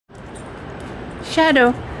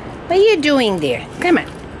Shadow, what are you doing there? Come on.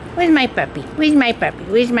 Where's my puppy? Where's my puppy?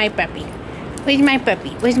 Where's my puppy? Where's my puppy?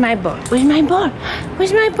 Where's my ball? Where's my ball?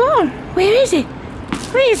 Where's my ball? Where is it?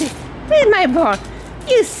 Where is it? Where's my ball?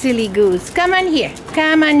 You silly goose. Come on here.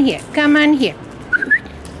 Come on here. Come on here.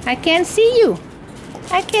 I can't see you.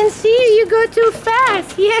 I can see you. You go too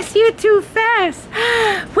fast. Yes, you're too fast.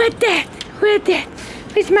 Where's that? Where's that?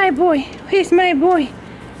 Where's my boy? Where's my boy?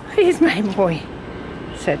 Where's my boy?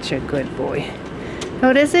 Such a good boy.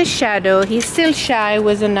 Oh, there's a Shadow. He's still shy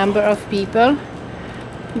with a number of people,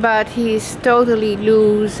 but he's totally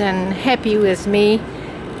loose and happy with me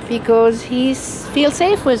because he feels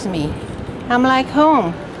safe with me. I'm like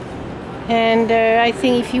home. And I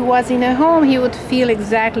think if he was in a home, he would feel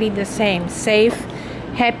exactly the same. Safe,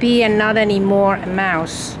 happy, and not anymore a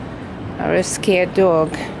mouse or a scared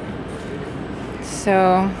dog.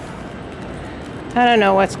 So, I don't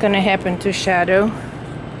know what's going to happen to Shadow.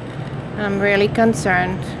 I'm really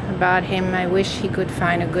concerned about him. I wish he could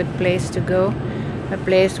find a good place to go. A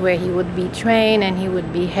place where he would be trained and he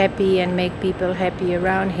would be happy and make people happy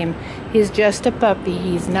around him. He's just a puppy.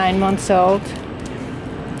 He's 9 months old.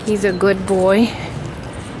 He's a good boy.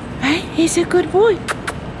 Right? He's a good boy.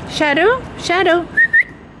 Shadow? Shadow?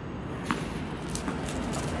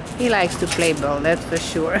 He likes to play ball, that's for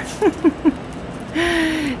sure.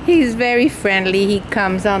 He's very friendly. He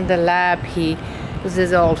comes on the lap. He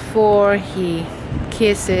uses all four. He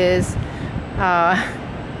kisses.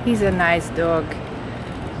 He's a nice dog.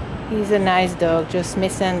 He's a nice dog, just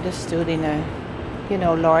misunderstood in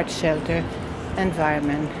a, large shelter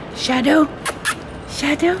environment. Shadow?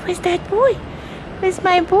 Shadow, where's that boy? Where's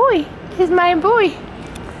my boy? Where's my boy?